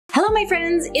Hello my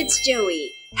friends, it's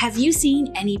Joey. Have you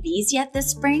seen any bees yet this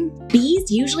spring?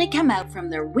 Bees usually come out from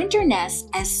their winter nests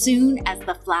as soon as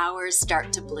the flowers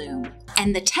start to bloom,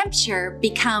 and the temperature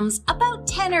becomes about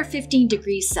 10 or 15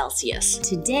 degrees Celsius.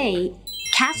 Today,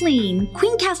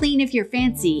 Queen Kathleen if you're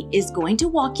fancy, is going to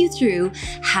walk you through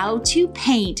how to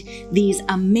paint these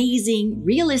amazing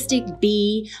realistic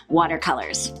bee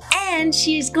watercolors. And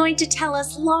she's going to tell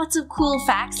us lots of cool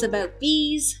facts about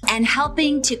bees and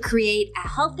helping to create a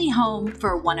healthy home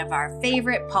for one of our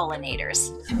favorite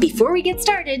pollinators. Before we get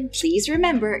started, please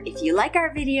remember, if you like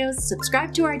our videos,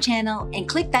 subscribe to our channel and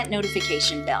click that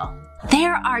notification bell.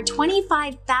 There are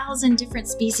 25,000 different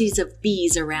species of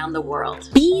bees around the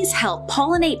world. Bees help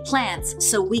pollinate plants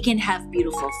so we can have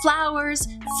beautiful flowers,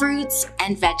 fruits,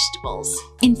 and vegetables.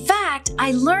 In fact,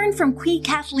 I learned from Queen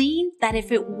Kathleen that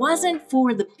if it wasn't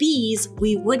for the bees,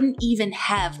 we wouldn't even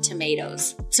have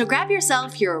tomatoes. So grab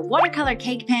yourself your watercolor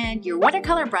cake pan, your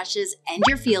watercolor brushes, and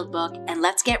your field book, and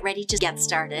let's get ready to get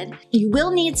started. You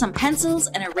will need some pencils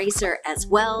and eraser as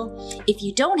well. If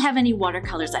you don't have any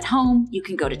watercolors at home, you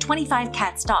can go to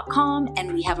 25cats.com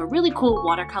and we have a really cool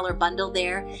watercolor bundle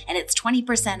there, and it's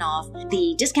 20% off.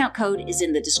 The discount code is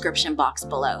in the description box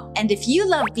below. And if you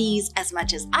love bees as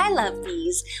much as I love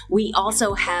bees, we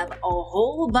also have a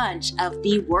whole bunch of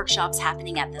bee workshops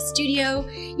happening at the studio.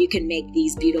 You can make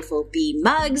these beautiful bee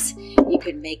mugs. You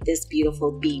can make this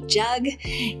beautiful bee jug.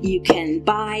 You can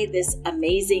buy this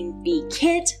amazing bee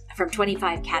kit from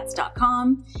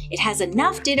 25cats.com. It has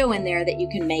enough ditto in there that you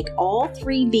can make all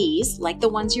 3 bees, like the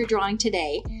ones you're drawing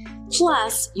today.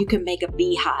 Plus, you can make a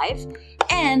beehive.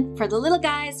 And for the little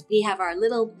guys, we have our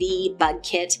little bee bug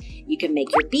kit. You can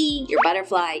make your bee, your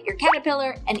butterfly, your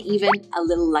caterpillar, and even a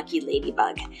little lucky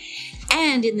ladybug.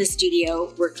 And in the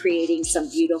studio, we're creating some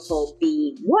beautiful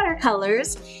bee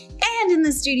watercolors. And in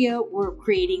the studio, we're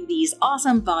creating these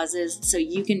awesome vases so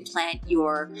you can plant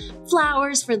your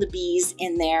flowers for the bees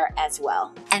in there as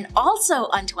well. And also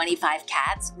on 25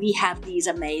 Cats, we have these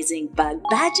amazing bug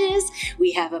badges,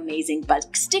 we have amazing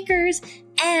bug stickers,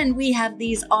 and we have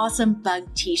these awesome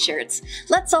bug t-shirts.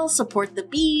 Let's all support the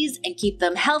bees and keep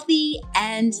them healthy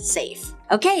and safe.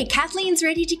 Okay, Kathleen's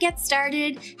ready to get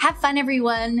started. Have fun,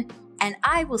 everyone. And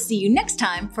I will see you next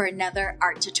time for another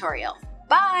art tutorial.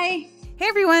 Bye! Hey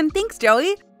everyone, thanks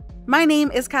Joey! My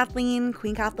name is Kathleen,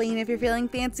 Queen Kathleen if you're feeling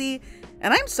fancy,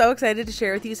 and I'm so excited to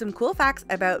share with you some cool facts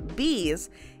about bees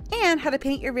and how to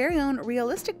paint your very own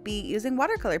realistic bee using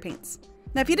watercolor paints.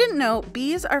 Now if you didn't know,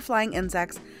 bees are flying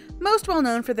insects most well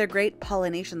known for their great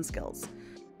pollination skills.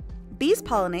 Bees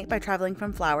pollinate by traveling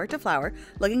from flower to flower,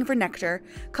 looking for nectar,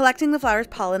 collecting the flower's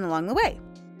pollen along the way.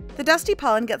 The dusty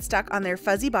pollen gets stuck on their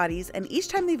fuzzy bodies, and each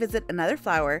time they visit another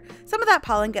flower, some of that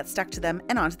pollen gets stuck to them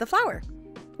and onto the flower.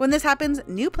 When this happens,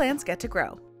 new plants get to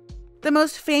grow. The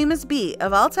most famous bee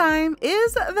of all time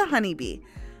is the honeybee.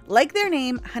 Like their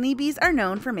name, honeybees are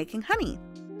known for making honey.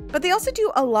 But they also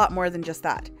do a lot more than just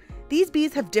that. These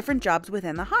bees have different jobs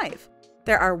within the hive.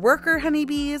 There are worker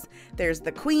honeybees, there's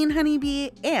the queen honeybee,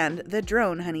 and the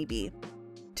drone honeybee.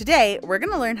 Today, we're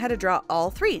going to learn how to draw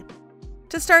all 3.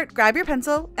 To start, grab your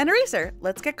pencil and eraser.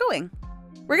 Let's get going.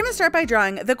 We're going to start by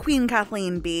drawing the Queen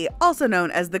Kathleen bee, also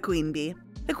known as the queen bee.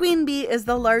 The queen bee is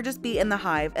the largest bee in the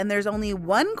hive, and there's only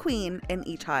 1 queen in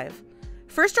each hive.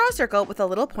 First, draw a circle with a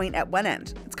little point at one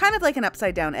end. It's kind of like an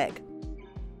upside down egg.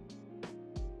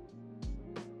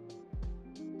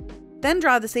 Then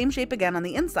draw the same shape again on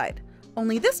the inside,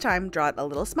 only this time draw it a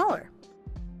little smaller.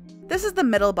 This is the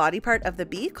middle body part of the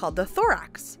bee called the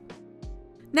thorax.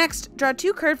 Next, draw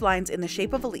 2 curved lines in the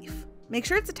shape of a leaf. Make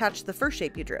sure it's attached to the first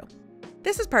shape you drew.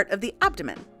 This is part of the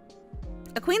abdomen.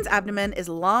 A queen's abdomen is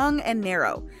long and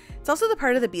narrow. It's also the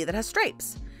part of the bee that has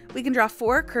stripes. We can draw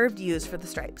 4 curved U's for the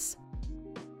stripes.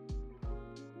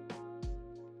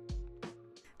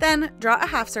 Then, draw a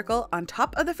half circle on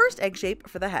top of the first egg shape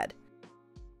for the head.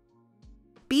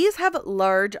 Bees have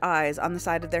large eyes on the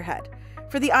side of their head.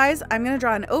 For the eyes, I'm going to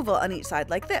draw an oval on each side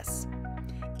like this.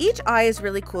 Each eye is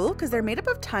really cool because they're made up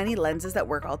of tiny lenses that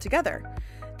work all together.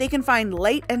 They can find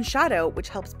light and shadow, which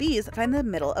helps bees find the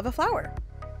middle of a flower.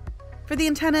 For the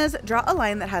antennas, draw a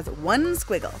line that has 1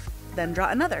 squiggle, then draw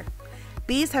another.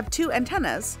 Bees have 2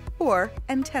 antennas, or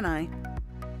antennae.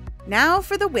 Now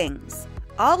for the wings.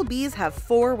 All bees have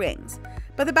 4 wings,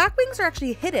 but the back wings are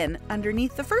actually hidden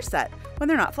underneath the first set when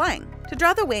they're not flying. To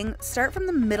draw the wing, start from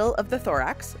the middle of the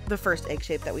thorax, the first egg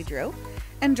shape that we drew,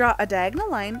 and draw a diagonal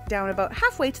line down about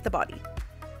halfway to the body.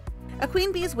 A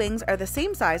queen bee's wings are the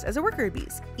same size as a worker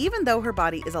bee's, even though her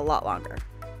body is a lot longer.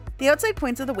 The outside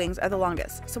points of the wings are the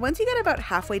longest, so once you get about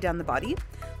halfway down the body,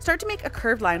 start to make a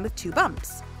curved line with 2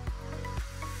 bumps.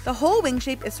 The whole wing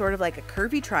shape is sort of like a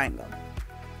curvy triangle.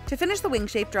 To finish the wing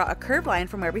shape, draw a curved line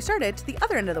from where we started to the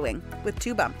other end of the wing with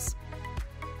 2 bumps.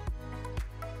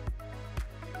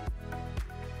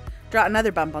 Draw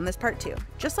another bump on this part too,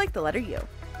 just like the letter U.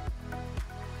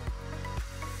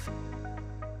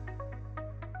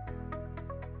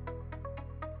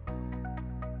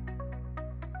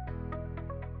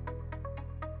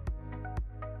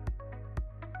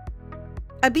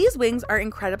 A bee's wings are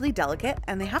incredibly delicate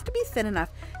and they have to be thin enough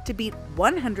to beat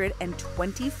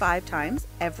 125 times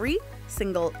every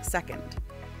single second.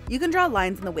 You can draw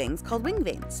lines in the wings called wing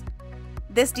veins.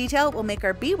 This detail will make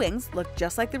our bee wings look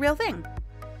just like the real thing.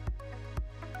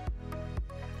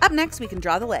 Up next, we can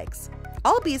draw the legs.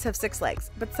 All bees have 6 legs,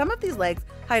 but some of these legs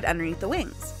hide underneath the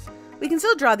wings. We can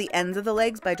still draw the ends of the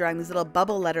legs by drawing these little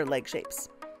bubble letter leg shapes.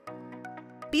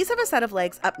 Bees have a set of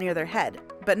legs up near their head,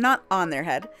 but not on their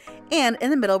head, and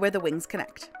in the middle where the wings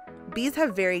connect. Bees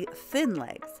have very thin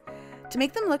legs. To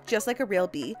make them look just like a real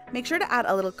bee, make sure to add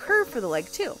a little curve for the leg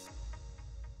too.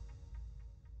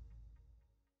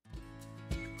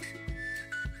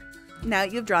 Now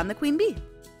you've drawn the queen bee.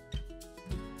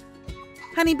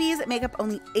 Honeybees make up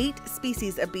only 8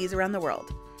 species of bees around the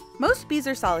world. Most bees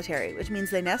are solitary, which means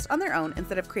they nest on their own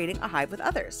instead of creating a hive with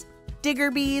others.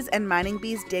 Digger bees and mining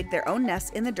bees dig their own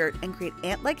nests in the dirt and create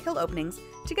ant-like hill openings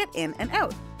to get in and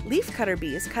out. Leafcutter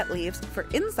bees cut leaves for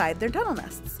inside their tunnel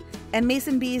nests. And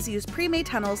mason bees use pre-made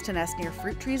tunnels to nest near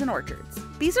fruit trees and orchards.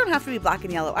 Bees don't have to be black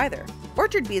and yellow either.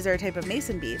 Orchard bees are a type of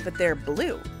mason bee, but they're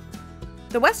blue.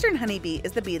 The western honeybee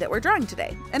is the bee that we're drawing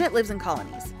today, and it lives in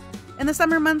colonies. In the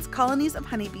summer months, colonies of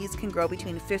honeybees can grow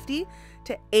between 50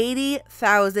 to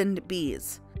 80,000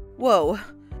 bees. Whoa!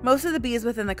 Most of the bees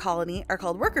within the colony are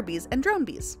called worker bees and drone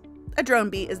bees. A drone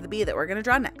bee is the bee that we're going to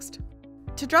draw next.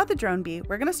 To draw the drone bee,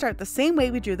 we're going to start the same way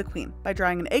we drew the queen, by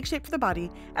drawing an egg shape for the body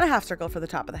and a half circle for the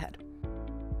top of the head.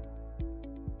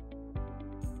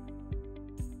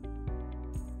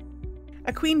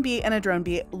 A queen bee and a drone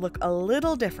bee look a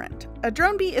little different. A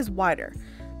drone bee is wider,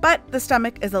 but the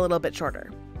stomach is a little bit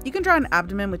shorter. You can draw an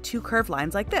abdomen with 2 curved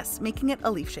lines like this, making it a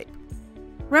leaf shape.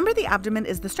 Remember, the abdomen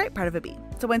is the stripe part of a bee,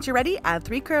 so once you're ready, add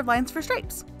 3 curved lines for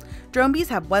stripes. Drone bees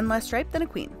have 1 less stripe than a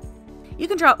queen. You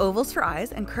can draw ovals for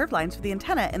eyes and curved lines for the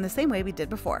antenna in the same way we did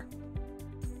before.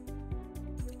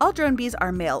 All drone bees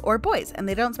are male or boys, and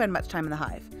they don't spend much time in the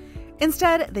hive.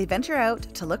 Instead, they venture out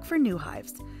to look for new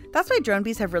hives. That's why drone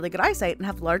bees have really good eyesight and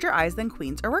have larger eyes than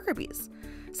queens or worker bees.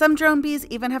 Some drone bees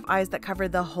even have eyes that cover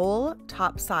the whole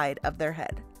top side of their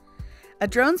head. A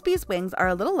drone bee's wings are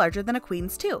a little larger than a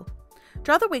queen's too.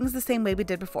 Draw the wings the same way we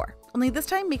did before, only this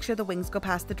time make sure the wings go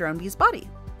past the drone bee's body.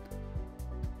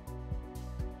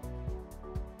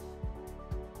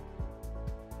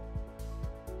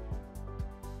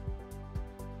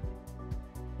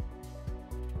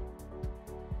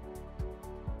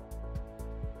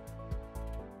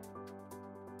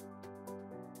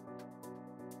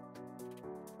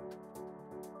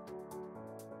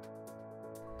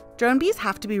 Drone bees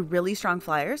have to be really strong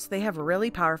flyers, so they have really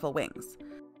powerful wings.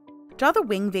 Draw the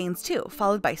wing veins too,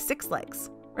 followed by 6 legs.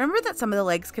 Remember that some of the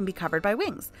legs can be covered by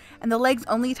wings, and the legs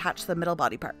only attach the middle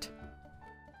body part.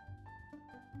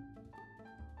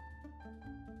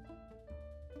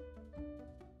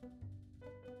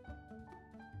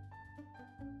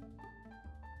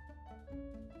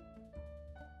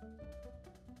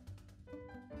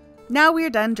 Now we are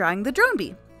done drawing the drone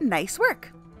bee. Nice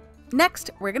work!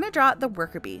 Next, we're going to draw the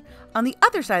worker bee on the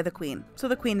other side of the queen, so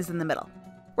the queen is in the middle.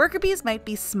 Worker bees might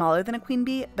be smaller than a queen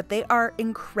bee, but they are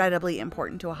incredibly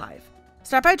important to a hive.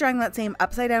 Start by drawing that same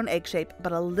upside down egg shape,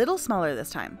 but a little smaller this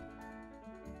time.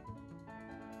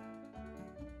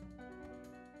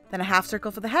 Then a half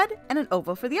circle for the head and an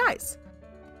oval for the eyes.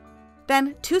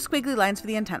 Then 2 squiggly lines for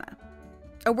the antenna.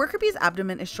 A worker bee's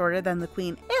abdomen is shorter than the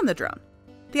queen and the drone.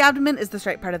 The abdomen is the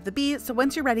stripe part of the bee, so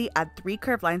once you're ready, add 3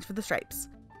 curved lines for the stripes.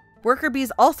 Worker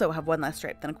bees also have 1 less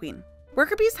stripe than a queen.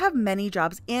 Worker bees have many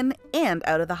jobs in and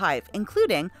out of the hive,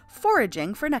 including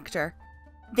foraging for nectar.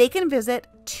 They can visit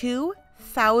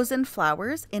 2,000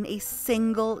 flowers in a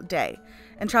single day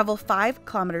and travel 5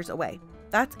 kilometers away.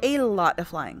 That's a lot of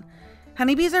flying.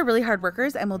 Honeybees are really hard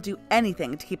workers and will do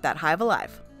anything to keep that hive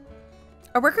alive.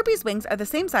 A worker bee's wings are the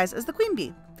same size as the queen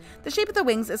bee. The shape of the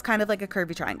wings is kind of like a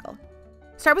curvy triangle.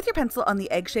 Start with your pencil on the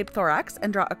egg-shaped thorax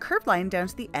and draw a curved line down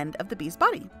to the end of the bee's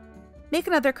body. Make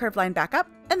another curved line back up,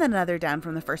 and then another down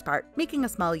from the first part, making a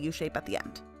small U shape at the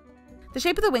end. The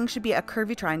shape of the wing should be a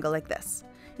curvy triangle like this.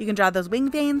 You can draw those wing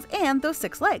veins and those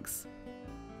 6 legs.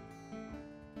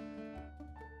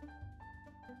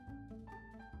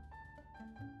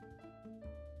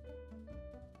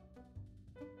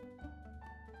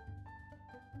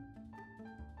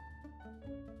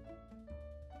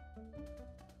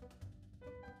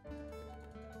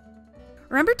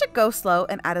 Remember to go slow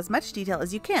and add as much detail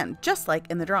as you can, just like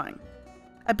in the drawing.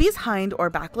 A bee's hind or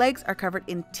back legs are covered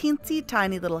in teensy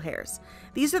tiny little hairs.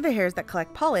 These are the hairs that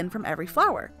collect pollen from every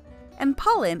flower. And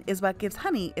pollen is what gives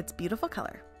honey its beautiful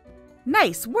color.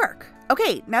 Nice work!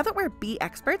 Okay, now that we're bee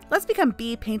experts, let's become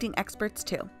bee painting experts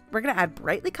too. We're going to add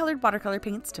brightly colored watercolor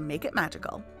paints to make it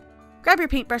magical. Grab your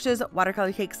paintbrushes,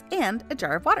 watercolor cakes, and a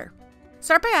jar of water.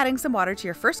 Start by adding some water to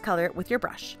your first color with your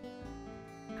brush.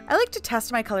 I like to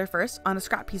test my color first on a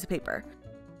scrap piece of paper.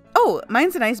 Oh,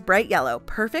 mine's a nice bright yellow,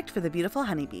 perfect for the beautiful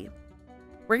honeybee.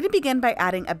 We're going to begin by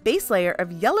adding a base layer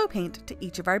of yellow paint to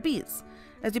each of our bees.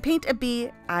 As you paint a bee,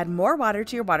 add more water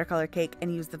to your watercolor cake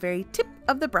and use the very tip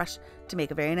of the brush to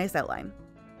make a very nice outline.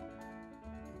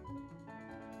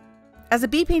 As a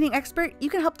bee painting expert, you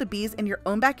can help the bees in your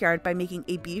own backyard by making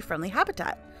a bee-friendly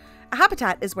habitat. A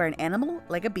habitat is where an animal,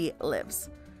 like a bee, lives.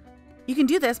 You can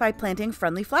do this by planting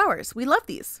friendly flowers. We love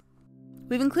these.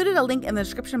 We've included a link in the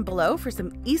description below for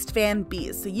some East Van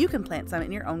bees so you can plant some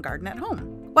in your own garden at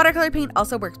home. Watercolor paint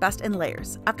also works best in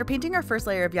layers. After painting our first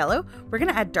layer of yellow, we're going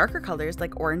to add darker colors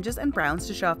like oranges and browns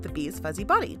to show off the bee's fuzzy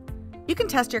body. You can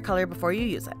test your color before you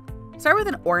use it. Start with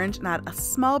an orange and add a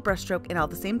small brushstroke in all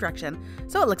the same direction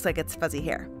so it looks like it's fuzzy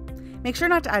hair. Make sure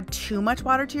not to add too much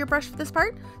water to your brush for this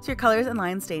part so your colors and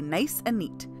lines stay nice and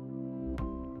neat.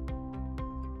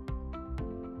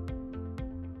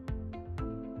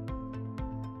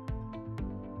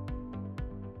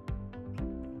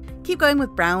 Keep going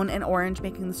with brown and orange,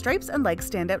 making the stripes and legs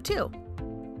stand out too.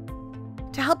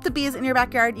 To help the bees in your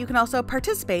backyard, you can also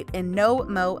participate in No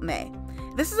Mow May.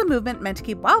 This is a movement meant to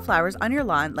keep wildflowers on your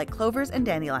lawn like clovers and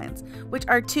dandelions, which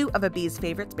are two of a bee's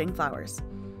favorite spring flowers.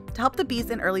 To help the bees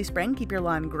in early spring keep your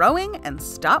lawn growing and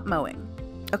stop mowing.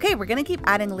 Okay, we're going to keep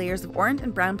adding layers of orange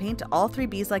and brown paint to all three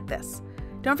bees like this.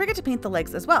 Don't forget to paint the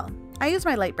legs as well. I use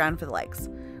my light brown for the legs.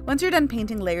 Once you're done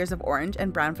painting layers of orange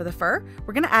and brown for the fur,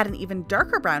 we're going to add an even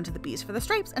darker brown to the bees for the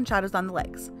stripes and shadows on the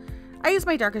legs. I use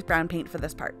my darkest brown paint for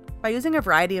this part. By using a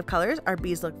variety of colors, our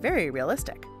bees look very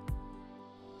realistic.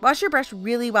 Wash your brush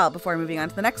really well before moving on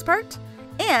to the next part,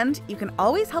 and you can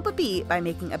always help a bee by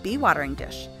making a bee watering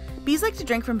dish. Bees like to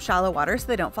drink from shallow water so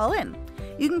they don't fall in.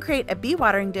 You can create a bee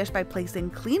watering dish by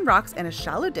placing clean rocks in a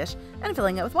shallow dish and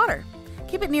filling it with water.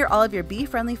 Keep it near all of your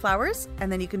bee-friendly flowers,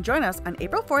 and then you can join us on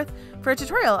April 4th for a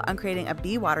tutorial on creating a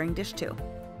bee watering dish too.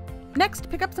 Next,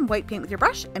 pick up some white paint with your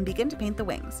brush and begin to paint the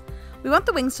wings. We want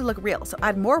the wings to look real, so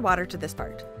add more water to this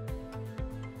part.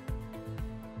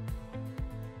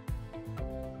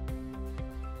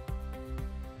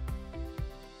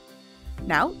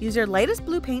 Now, use your lightest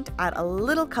blue paint to add a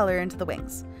little color into the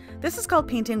wings. This is called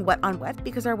painting wet on wet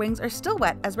because our wings are still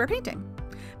wet as we're painting.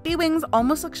 Bee wings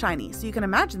almost look shiny, so you can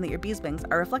imagine that your bee's wings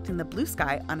are reflecting the blue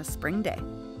sky on a spring day.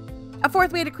 A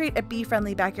fourth way to create a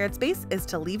bee-friendly backyard space is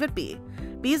to leave it be.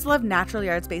 Bees love natural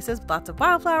yard spaces with lots of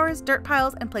wildflowers, dirt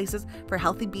piles, and places for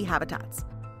healthy bee habitats.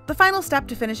 The final step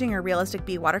to finishing your realistic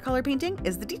bee watercolor painting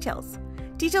is the details.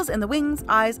 Details in the wings,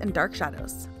 eyes, and dark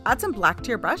shadows. Add some black to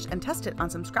your brush and test it on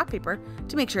some scrap paper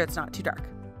to make sure it's not too dark.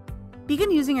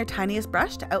 Begin using your tiniest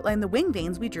brush to outline the wing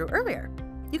veins we drew earlier.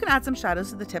 You can add some shadows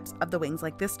to the tips of the wings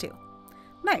like this too.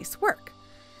 Nice work!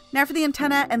 Now for the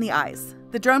antenna and the eyes.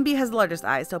 The drone bee has the largest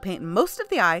eyes, so paint most of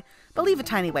the eye, but leave a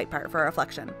tiny white part for a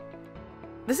reflection.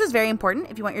 This is very important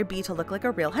if you want your bee to look like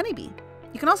a real honeybee.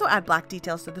 You can also add black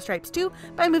details to the stripes too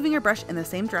by moving your brush in the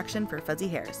same direction for fuzzy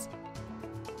hairs.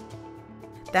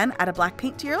 Then add a black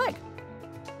paint to your leg.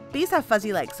 Bees have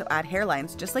fuzzy legs, so add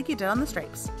hairlines just like you did on the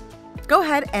stripes. Go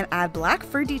ahead and add black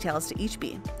fur details to each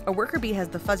bee. A worker bee has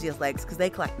the fuzziest legs because they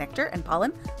collect nectar and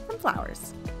pollen from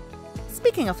flowers.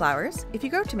 Speaking of flowers, if you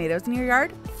grow tomatoes in your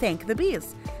yard, thank the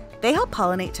bees. They help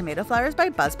pollinate tomato flowers by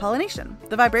buzz pollination.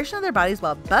 The vibration of their bodies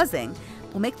while buzzing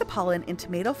will make the pollen in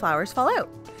tomato flowers fall out.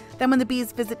 Then when the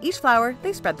bees visit each flower,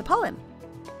 they spread the pollen.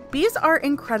 Bees are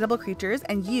incredible creatures,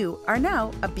 and you are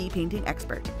now a bee painting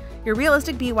expert. Your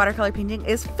realistic bee watercolor painting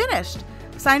is finished.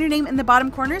 Sign your name in the bottom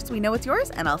corner so we know it's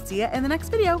yours, and I'll see you in the next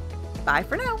video. Bye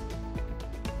for now.